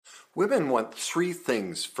Women want three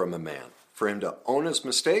things from a man: for him to own his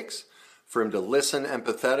mistakes, for him to listen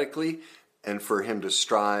empathetically, and for him to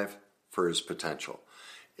strive for his potential.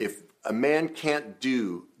 If a man can't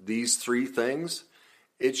do these three things,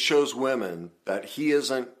 it shows women that he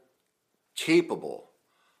isn't capable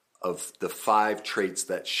of the 5 traits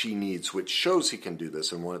that she needs, which shows he can do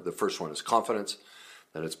this. And the first one is confidence,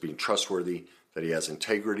 that it's being trustworthy, that he has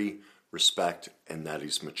integrity, respect, and that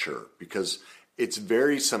he's mature. Because it's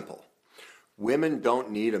very simple. Women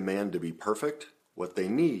don't need a man to be perfect. What they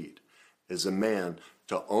need is a man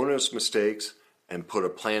to own his mistakes and put a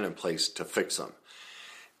plan in place to fix them.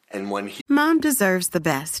 And when he... Mom deserves the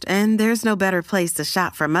best, and there's no better place to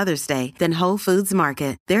shop for Mother's Day than Whole Foods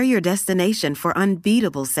Market. They're your destination for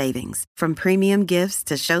unbeatable savings, from premium gifts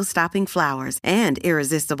to show-stopping flowers and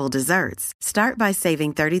irresistible desserts. Start by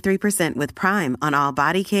saving 33% with Prime on all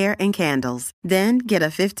body care and candles. Then get a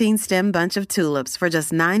 15-stem bunch of tulips for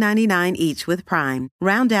just $9.99 each with Prime.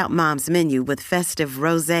 Round out Mom's menu with festive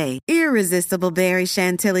rosé, irresistible berry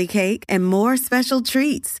chantilly cake, and more special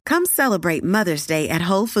treats. Come celebrate Mother's Day at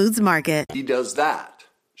Whole Foods Market. He does that.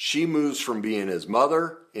 She moves from being his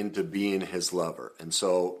mother into being his lover. And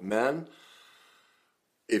so, men,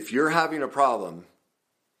 if you're having a problem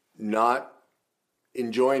not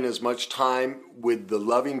enjoying as much time with the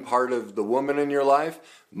loving part of the woman in your life,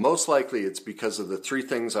 most likely it's because of the 3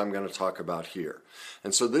 things I'm going to talk about here.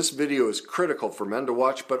 And so this video is critical for men to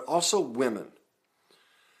watch, but also women.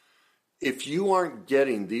 If you aren't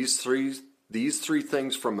getting these three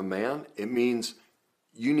things from a man, it means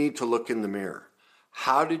you need to look in the mirror.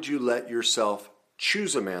 How did you let yourself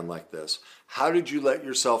choose a man like this? How did you let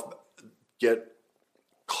yourself get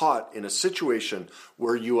caught in a situation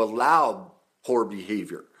where you allowed poor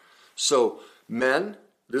behavior? So men,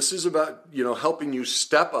 this is about, helping you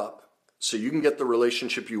step up so you can get the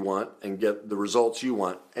relationship you want and get the results you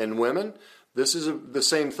want. And women, this is the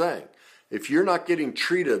same thing. If you're not getting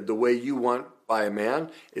treated the way you want by a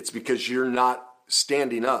man, it's because you're not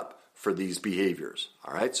standing up for these behaviors.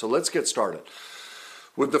 All right, so let's get started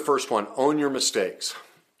with the first one: own your mistakes.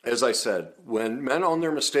 As I said, when men own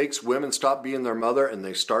their mistakes, women stop being their mother and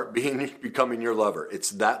they start becoming your lover. It's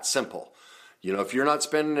that simple. If you're not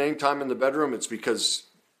spending any time in the bedroom, it's because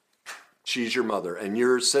she's your mother and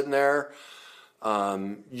you're sitting there.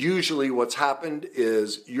 Usually what's happened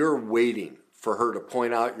is you're waiting for her to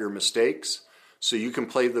point out your mistakes so you can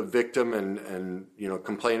play the victim and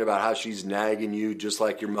complain about how she's nagging you just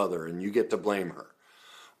like your mother, and you get to blame her.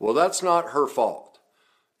 Well, that's not her fault.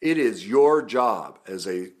 It is your job as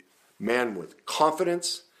a man with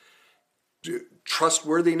confidence,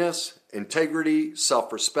 trustworthiness, integrity,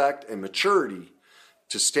 self-respect, and maturity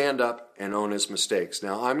to stand up and own his mistakes.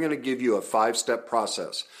 Now, I'm going to give you a 5-step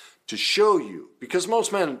process to show you, because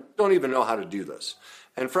most men don't even know how to do this.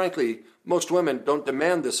 And frankly, most women don't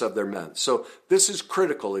demand this of their men. So this is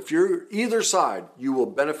critical. If you're either side, you will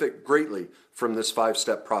benefit greatly from this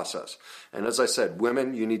 5-step process. And as I said,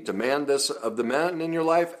 women, you need to demand this of the men in your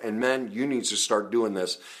life, and men, you need to start doing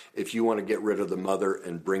this if you want to get rid of the mother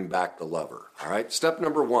and bring back the lover. All right? Step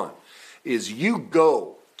number 1 is you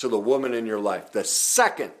go to the woman in your life the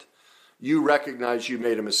second you recognize you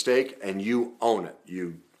made a mistake and you own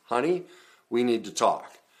it. Honey, we need to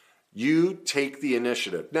talk. You take the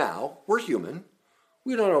initiative. Now, we're human.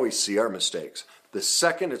 We don't always see our mistakes. The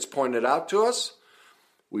second it's pointed out to us,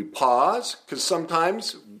 we pause, because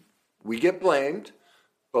sometimes we get blamed,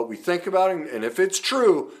 but we think about it, and if it's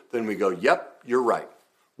true, then we go, yep, you're right.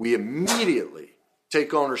 We immediately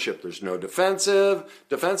take ownership. There's no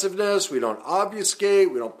defensiveness. We don't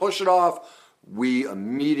obfuscate. We don't push it off. We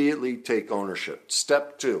immediately take ownership.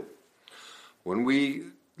 Step 2, when we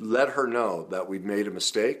let her know that we've made a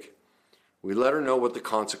mistake, we let her know what the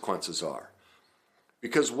consequences are.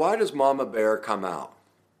 Because why does Mama Bear come out?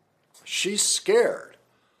 She's scared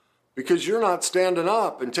because you're not standing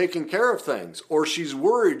up and taking care of things, or she's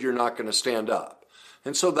worried you're not going to stand up.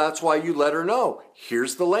 And so that's why you let her know,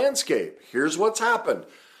 here's the landscape, here's what's happened.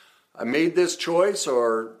 I made this choice,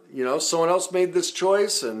 or someone else made this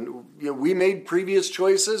choice, and we made previous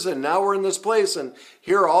choices, and now we're in this place, and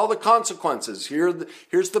here are all the consequences.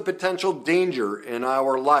 Here's the potential danger in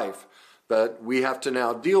our life that we have to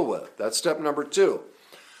now deal with. That's step number 2.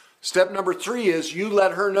 Step number 3 is you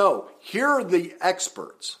let her know, here are the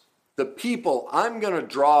experts, the people I'm going to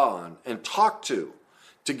draw on and talk to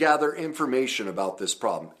gather information about this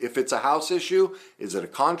problem. If it's a house issue, is it a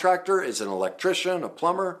contractor? Is it an electrician, a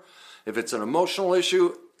plumber? If it's an emotional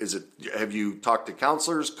issue, have you talked to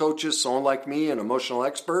counselors, coaches, someone like me, an emotional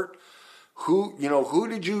expert? Who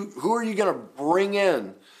are you going to bring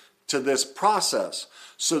in to this process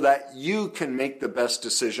so that you can make the best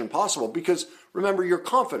decision possible. Because remember, you're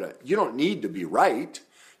confident. You don't need to be right.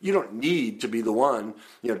 You don't need to be the one.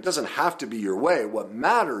 It doesn't have to be your way. What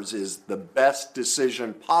matters is the best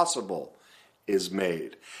decision possible is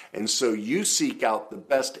made. And so you seek out the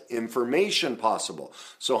best information possible.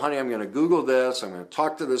 So honey, I'm going to Google this. I'm going to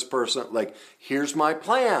talk to this person. Like, here's my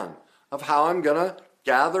plan of how I'm going to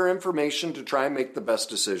gather information to try and make the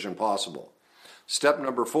best decision possible. Step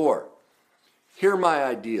number 4, here are my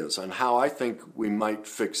ideas on how I think we might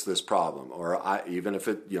fix this problem, or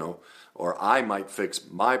I might fix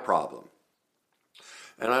my problem.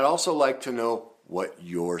 And I'd also like to know what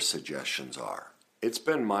your suggestions are. It's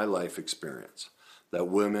been my life experience that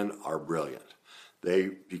women are brilliant.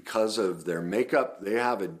 Because of their makeup, they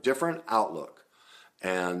have a different outlook.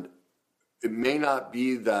 And it may not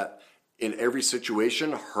be that in every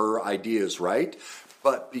situation her idea is right,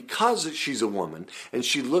 but because she's a woman and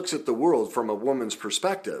she looks at the world from a woman's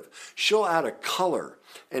perspective, she'll add a color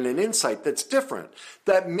and an insight that's different,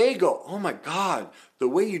 that may go, oh my God, the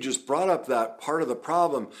way you just brought up that part of the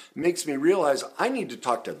problem makes me realize I need to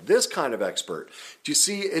talk to this kind of expert. Do you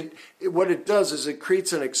see, what it does is it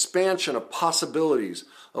creates an expansion of possibilities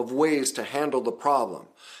of ways to handle the problem.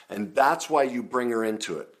 And that's why you bring her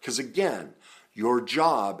into it. Because again, your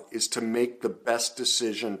job is to make the best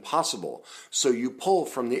decision possible. So you pull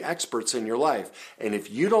from the experts in your life. And if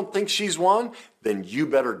you don't think she's one, then you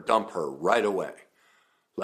better dump her right away.